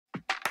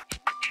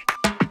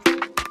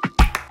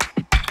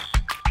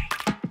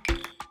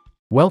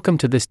Welcome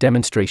to this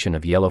demonstration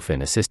of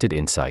Yellowfin Assisted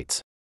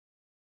Insights.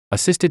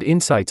 Assisted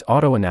Insights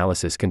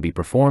auto-analysis can be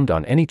performed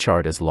on any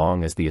chart as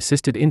long as the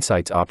Assisted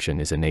Insights option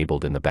is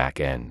enabled in the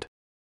back end.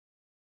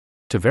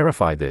 To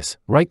verify this,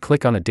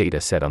 right-click on a data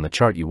set on the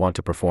chart you want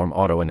to perform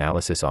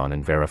auto-analysis on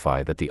and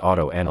verify that the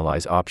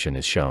Auto-Analyze option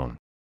is shown.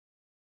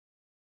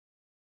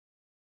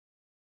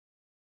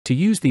 To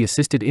use the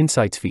Assisted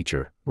Insights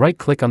feature,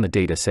 right-click on the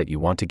data set you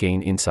want to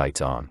gain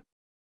insights on.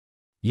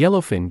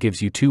 Yellowfin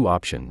gives you two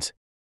options.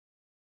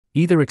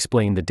 Either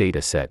explain the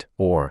data set,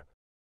 or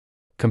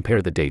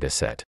compare the data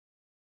set.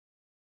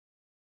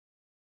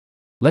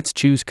 Let's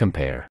choose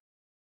Compare.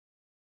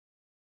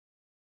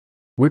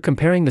 We're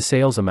comparing the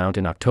sales amount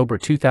in October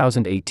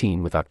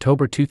 2018 with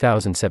October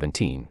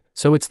 2017,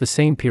 so it's the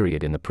same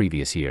period in the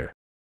previous year.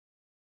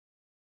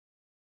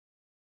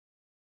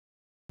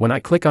 When I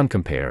click on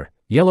Compare,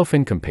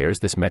 Yellowfin compares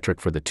this metric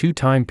for the two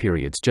time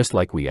periods just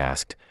like we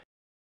asked,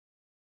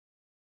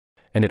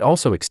 and it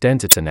also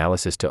extends its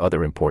analysis to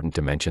other important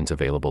dimensions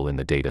available in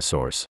the data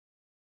source.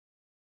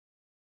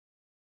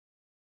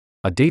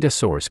 A data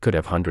source could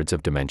have hundreds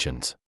of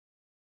dimensions.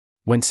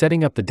 When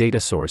setting up the data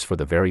source for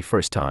the very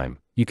first time,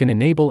 you can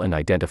enable and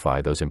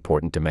identify those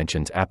important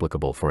dimensions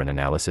applicable for an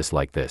analysis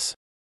like this.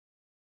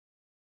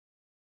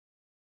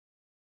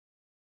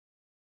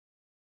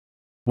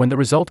 When the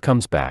result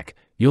comes back,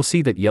 you'll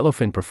see that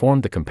Yellowfin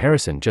performed the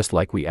comparison just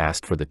like we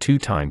asked for the two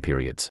time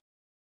periods.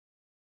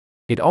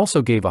 It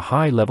also gave a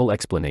high-level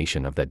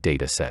explanation of that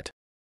data set.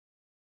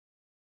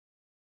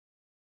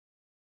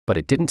 But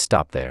it didn't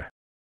stop there.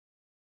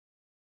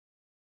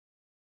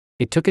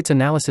 It took its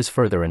analysis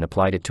further and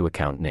applied it to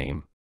account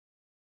name,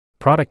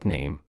 product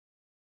name,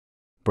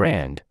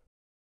 brand,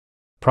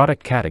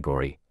 product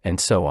category, and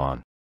so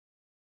on.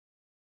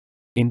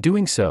 In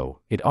doing so,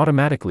 it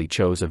automatically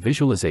chose a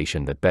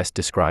visualization that best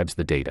describes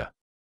the data.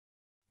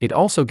 It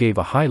also gave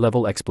a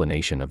high-level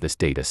explanation of this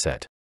data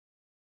set.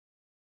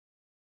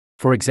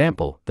 For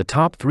example, the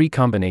top three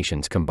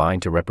combinations combine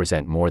to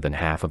represent more than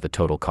half of the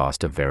total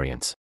cost of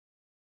variance.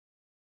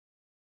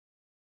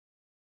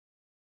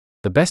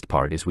 The best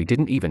part is we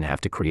didn't even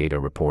have to create a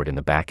report in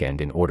the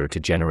backend in order to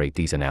generate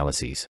these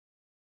analyses.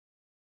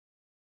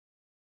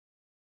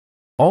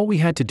 All we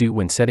had to do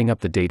when setting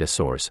up the data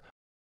source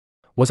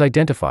was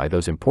identify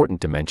those important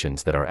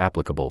dimensions that are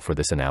applicable for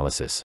this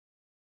analysis.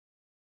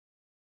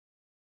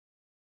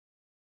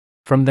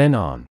 From then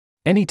on,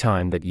 any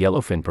time that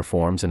Yellowfin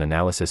performs an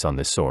analysis on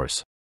this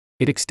source,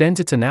 it extends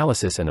its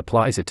analysis and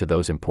applies it to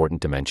those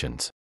important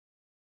dimensions.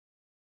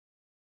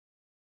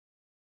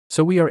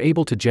 So we are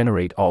able to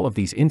generate all of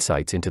these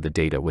insights into the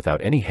data without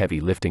any heavy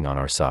lifting on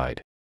our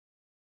side.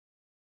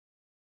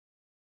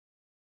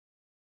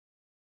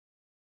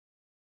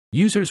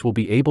 Users will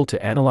be able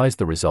to analyze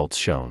the results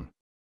shown.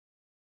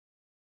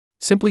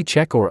 Simply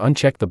check or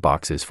uncheck the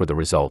boxes for the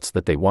results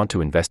that they want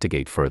to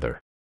investigate further.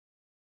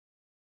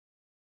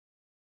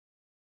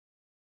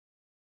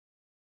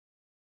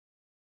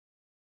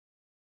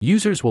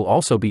 Users will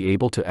also be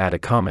able to add a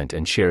comment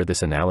and share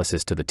this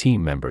analysis to the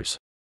team members.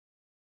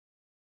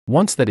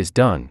 Once that is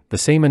done, the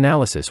same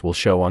analysis will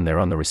show on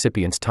the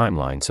recipient's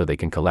timeline so they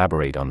can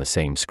collaborate on the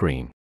same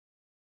screen.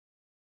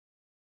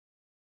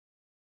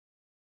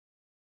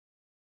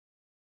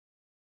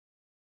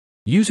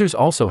 Users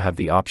also have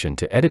the option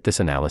to edit this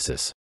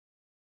analysis.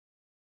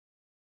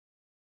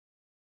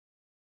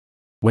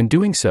 When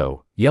doing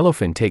so,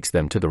 Yellowfin takes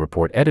them to the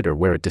report editor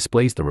where it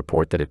displays the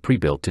report that it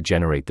pre-built to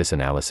generate this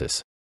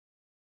analysis.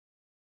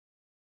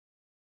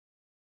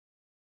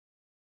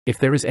 If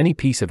there is any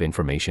piece of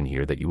information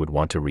here that you would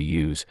want to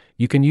reuse,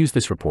 you can use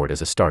this report as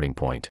a starting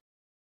point.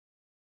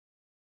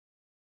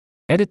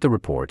 Edit the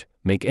report,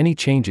 make any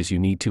changes you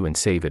need to and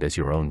save it as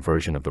your own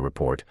version of the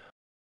report,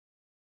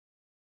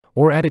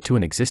 or add it to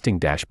an existing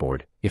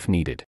dashboard, if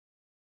needed.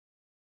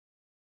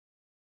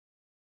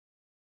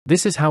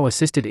 This is how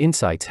Assisted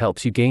Insights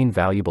helps you gain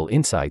valuable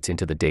insights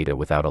into the data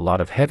without a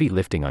lot of heavy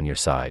lifting on your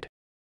side.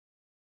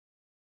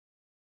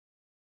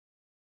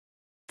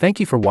 Thank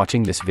you for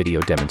watching this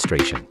video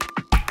demonstration.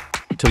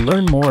 To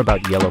learn more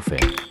about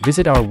Yellowfin,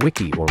 visit our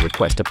wiki or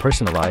request a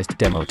personalized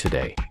demo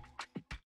today.